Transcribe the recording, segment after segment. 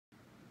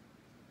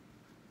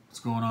What's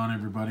going on,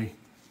 everybody?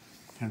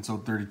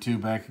 Henso 32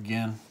 back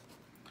again.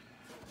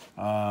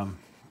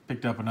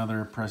 Picked up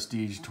another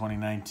Prestige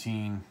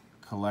 2019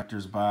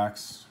 collector's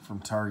box from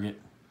Target.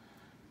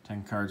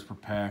 10 cards per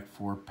pack,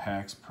 4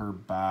 packs per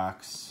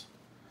box.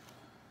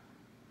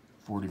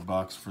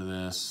 $40 for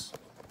this.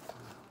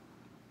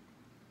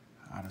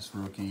 Hottest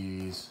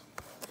rookies,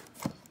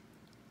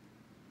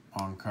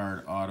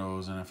 on-card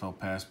autos, NFL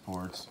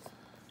passports.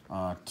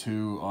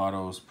 2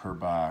 autos per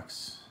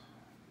box.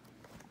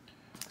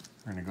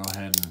 We're going to go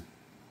ahead and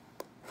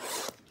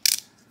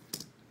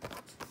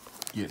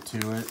get to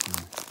it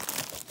and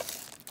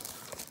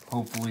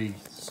hopefully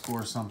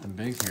score something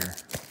big here.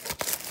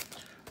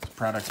 This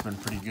product's been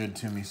pretty good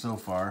to me so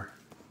far.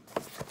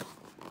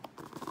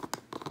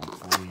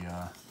 Hopefully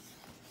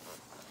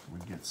we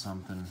get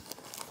something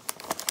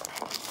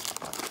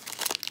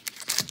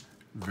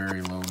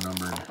very low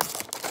numbered.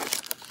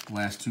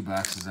 Last 2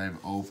 boxes I've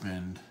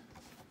opened,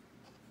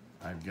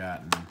 I've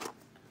gotten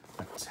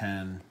a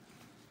 10,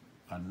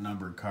 a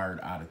numbered card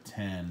out of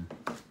 10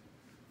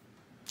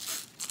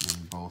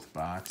 in both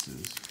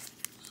boxes.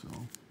 So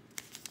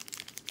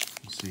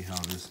we'll see how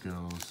this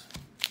goes.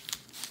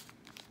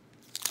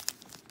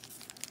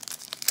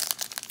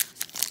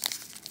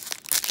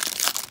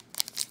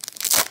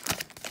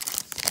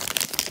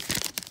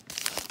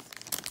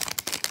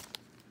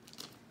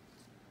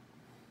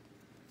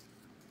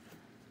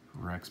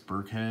 Rex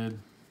Burkhead,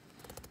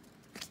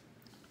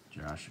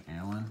 Josh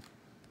Allen,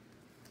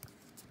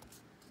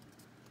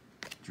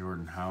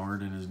 Jordan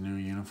Howard in his new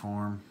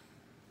uniform.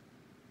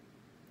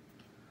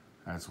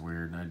 That's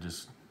weird.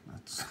 That's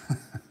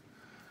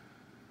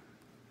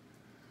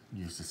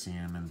used to seeing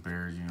him in the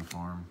Bears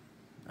uniform.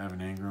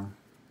 Evan Ingram,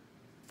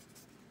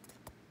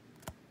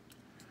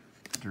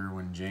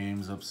 Derwin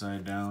James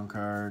upside down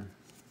card,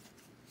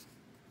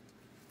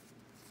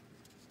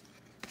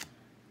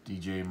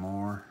 DJ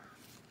Moore.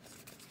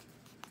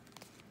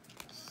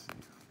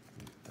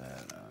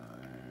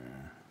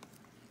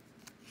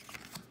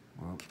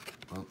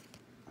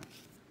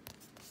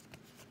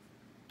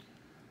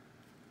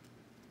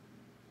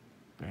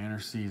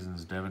 Banner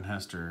Seasons, Devin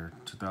Hester,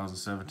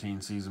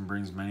 2017 season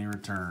brings many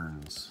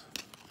returns.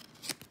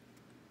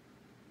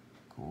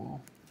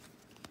 Cool.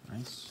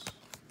 Nice.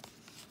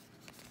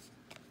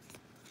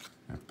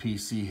 A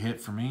PC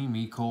hit for me,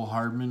 Mecole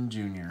Hardman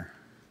Jr.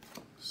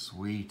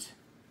 Sweet.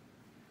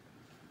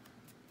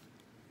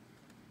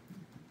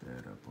 Put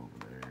that up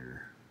over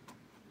there.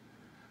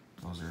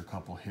 Those are a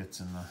couple hits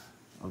in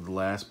of the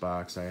last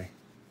box I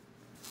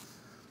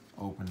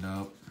opened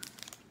up.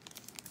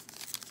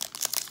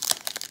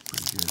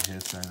 Pretty good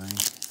hits, I think.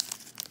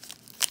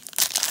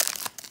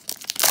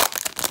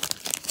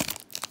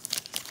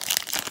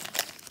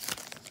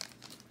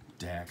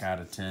 Dak out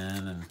of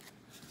 10 and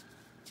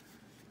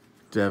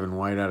Devin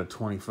White out of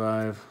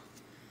 25.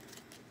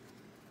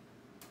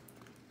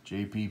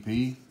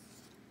 JPP.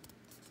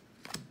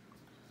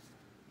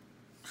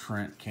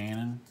 Trent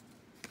Cannon.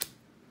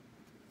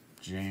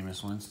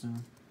 Jameis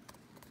Winston.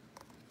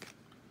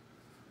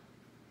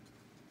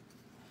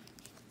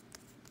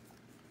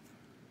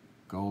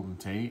 Golden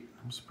Tate.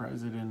 I'm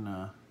surprised they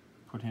didn't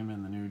put him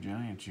in the new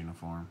Giants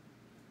uniform.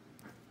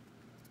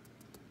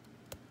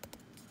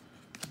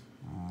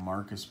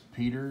 Marcus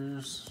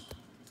Peters.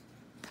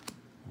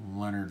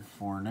 Leonard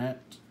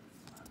Fournette.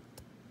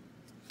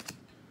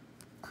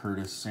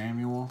 Curtis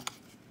Samuel.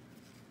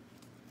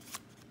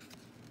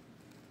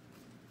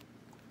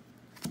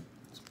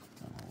 Let's put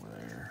them over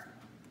there.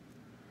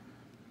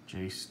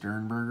 Jace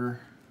Sternberger.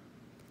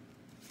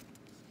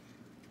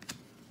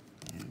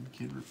 And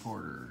Kid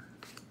Reporter.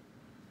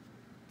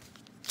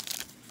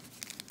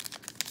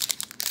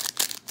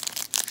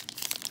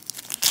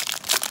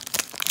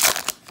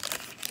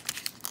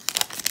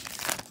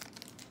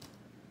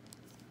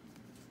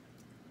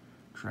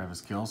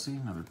 Travis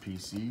Kelce, another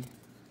PC.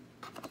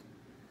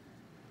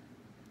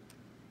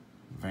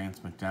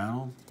 Vance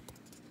McDonald.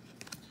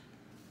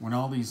 When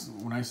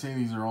I say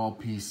these are all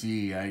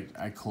PC,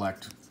 I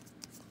collect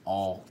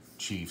all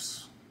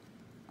Chiefs.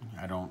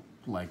 I don't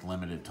like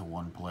limit it to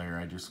one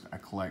player. I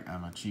collect.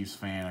 I'm a Chiefs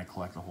fan. I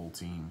collect the whole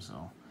team.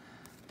 So,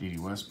 Dede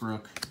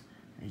Westbrook,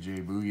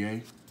 AJ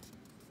Bouye,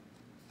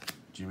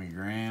 Jimmy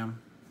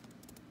Graham,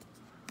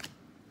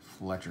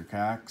 Fletcher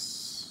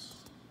Cox.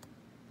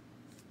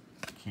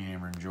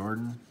 Cameron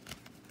Jordan.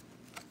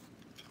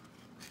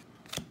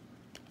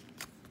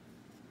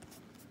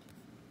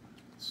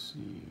 Let's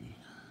see.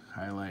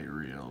 Highlight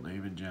reel.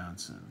 David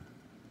Johnson.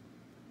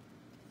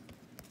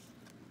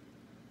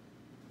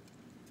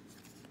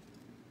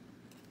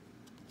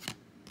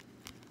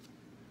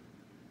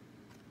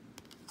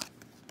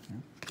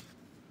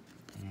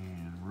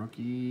 And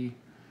rookie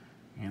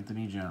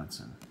Anthony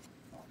Johnson.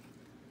 All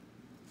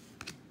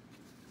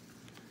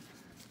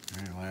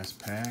right, last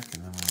pack,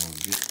 and then we'll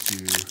get to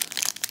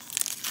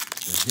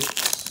the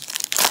hits.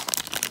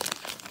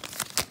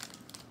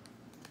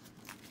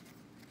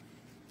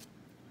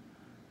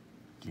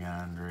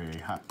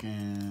 DeAndre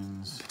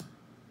Hopkins,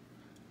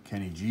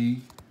 Kenny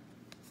G,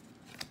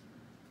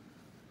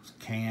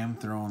 Cam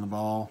throwing the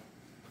ball,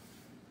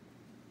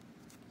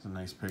 It's a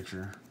nice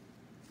picture.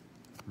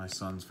 My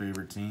son's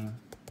favorite team.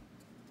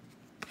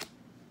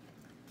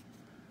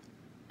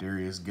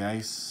 Darius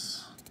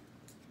Geis.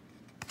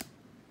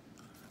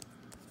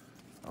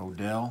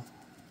 Odell.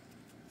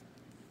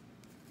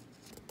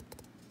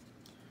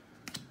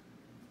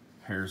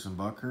 Harrison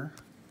Butker.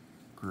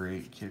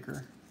 Great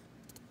kicker.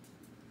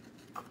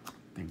 I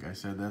think I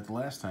said that the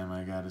last time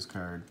I got his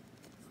card.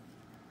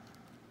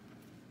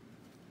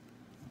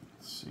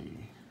 Let's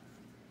see.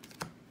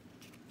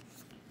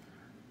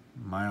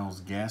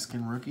 Myles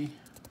Gaskin, rookie.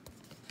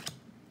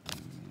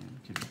 And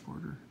Kitty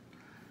Porter.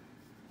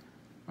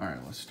 All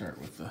right, let's start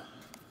with the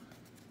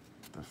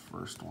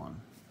first one.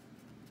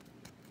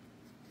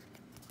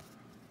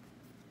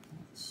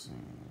 Let's see.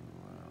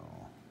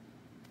 Well,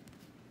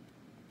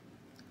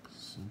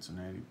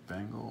 Cincinnati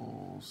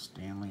Bengals,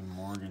 Stanley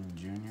Morgan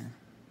Jr.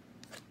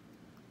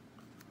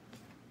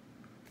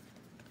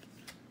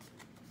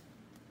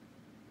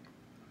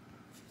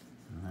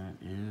 And that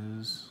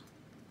is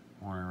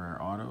Warner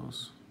Rare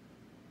Autos.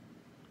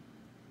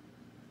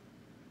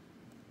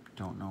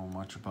 Don't know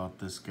much about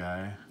this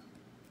guy.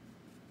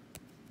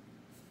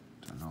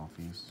 Don't know if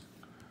he's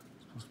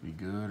supposed to be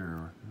good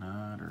or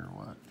not or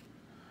what.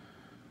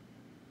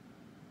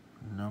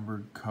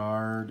 Numbered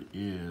card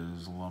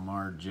is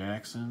Lamar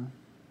Jackson,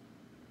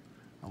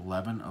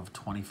 11 of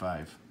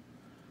 25.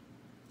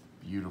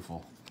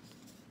 Beautiful.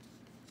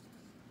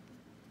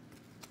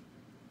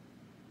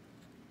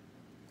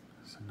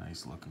 It's a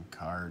nice looking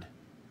card.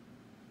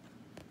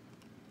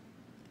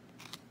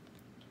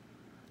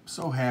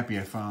 So happy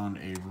I found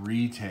a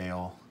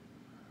retail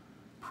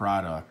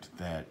product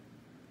that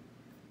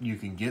you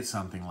can get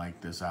something like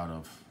this out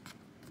of.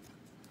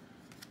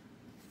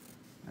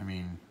 I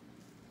mean,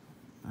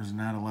 there's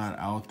not a lot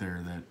out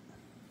there that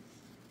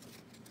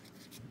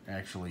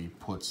actually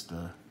puts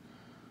the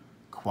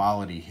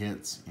quality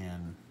hits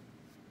in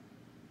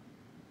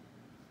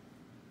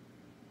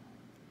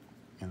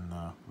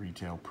the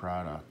retail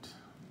product.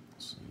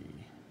 Let's see.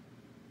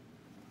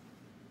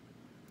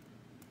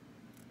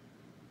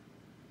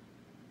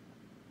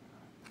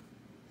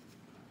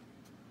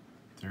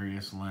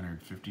 Darius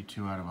Leonard,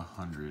 52 out of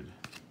 100.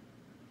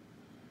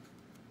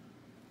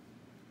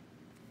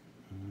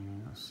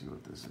 Let's see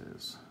what this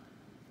is.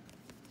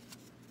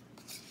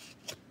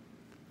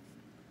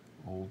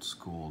 Old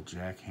school,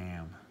 Jack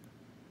Ham.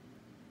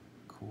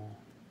 Cool.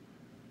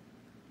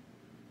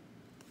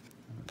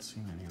 Haven't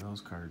seen any of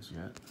those cards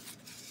yet.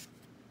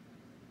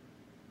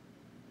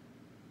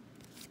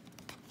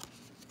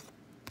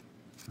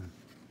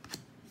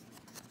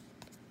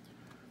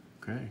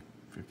 Okay,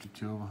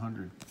 52 of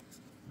 100.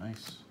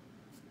 Nice.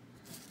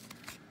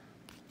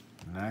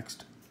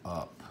 Next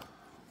up.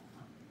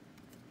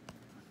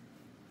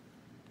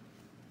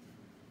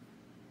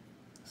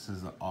 This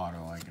is the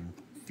auto. I can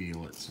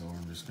feel it, so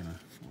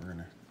we're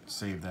gonna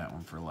save that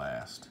one for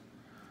last.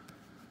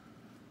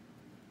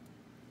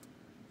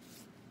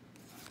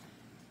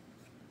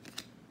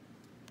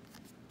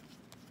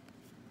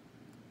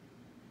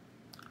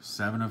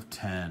 Seven of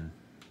 10.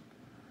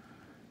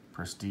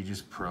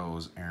 Prestigious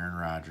Pros, Aaron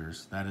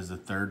Rodgers. That is the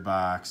third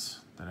box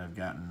that I've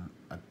gotten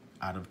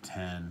out of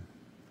 10.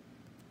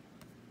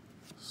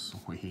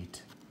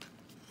 Sweet.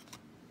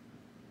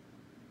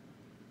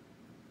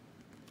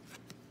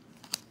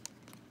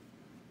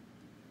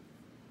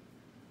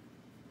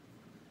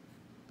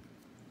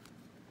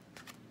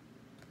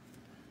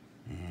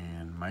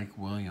 And Mike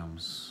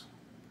Williams.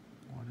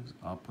 What is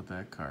up with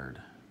that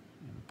card?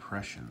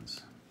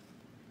 Impressions.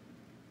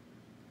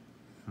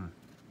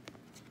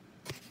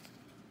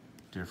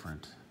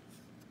 Different.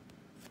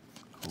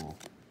 Cool.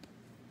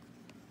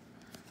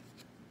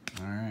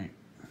 All right.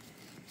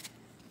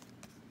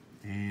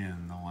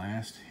 And the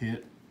last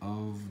hit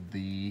of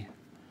the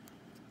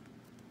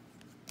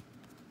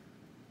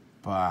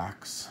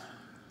box.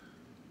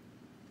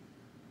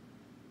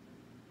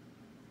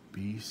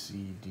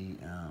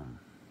 BCDM.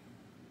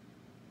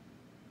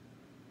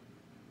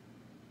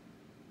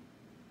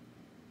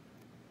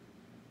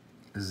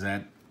 Is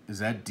that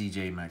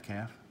DJ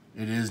Metcalf?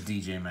 It is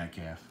DJ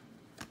Metcalf.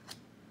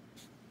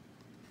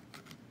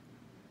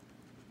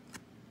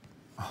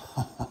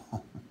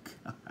 Oh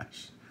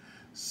gosh.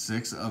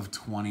 6 of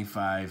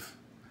 25.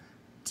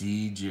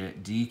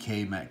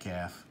 DK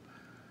Metcalf.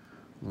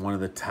 One of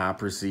the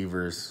top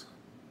receivers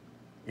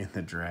in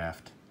the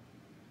draft.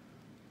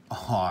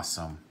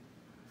 Awesome.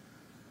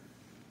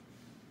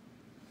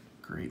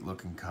 Great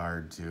looking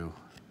card too.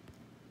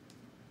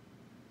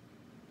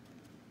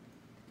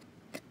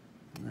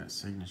 That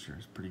signature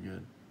is pretty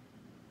good.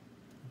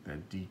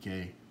 That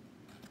DK.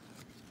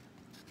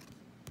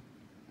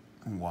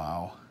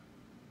 Wow.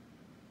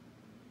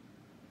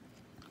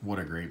 What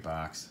a great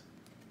box.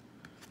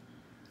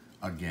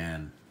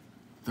 Again,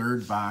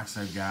 third box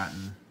I've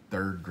gotten.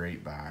 Third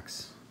great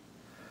box.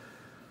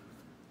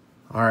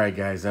 All right,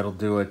 guys, that'll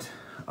do it.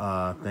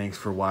 Thanks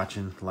for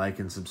watching. Like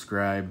and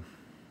subscribe.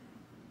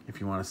 If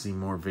you want to see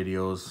more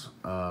videos,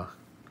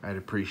 I'd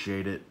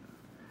appreciate it.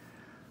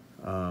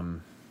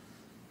 That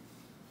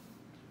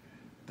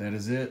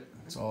is it.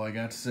 That's all I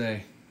got to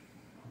say.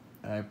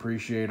 I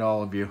appreciate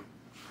all of you.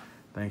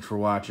 Thanks for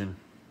watching.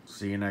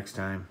 See you next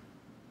time.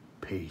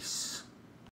 Peace.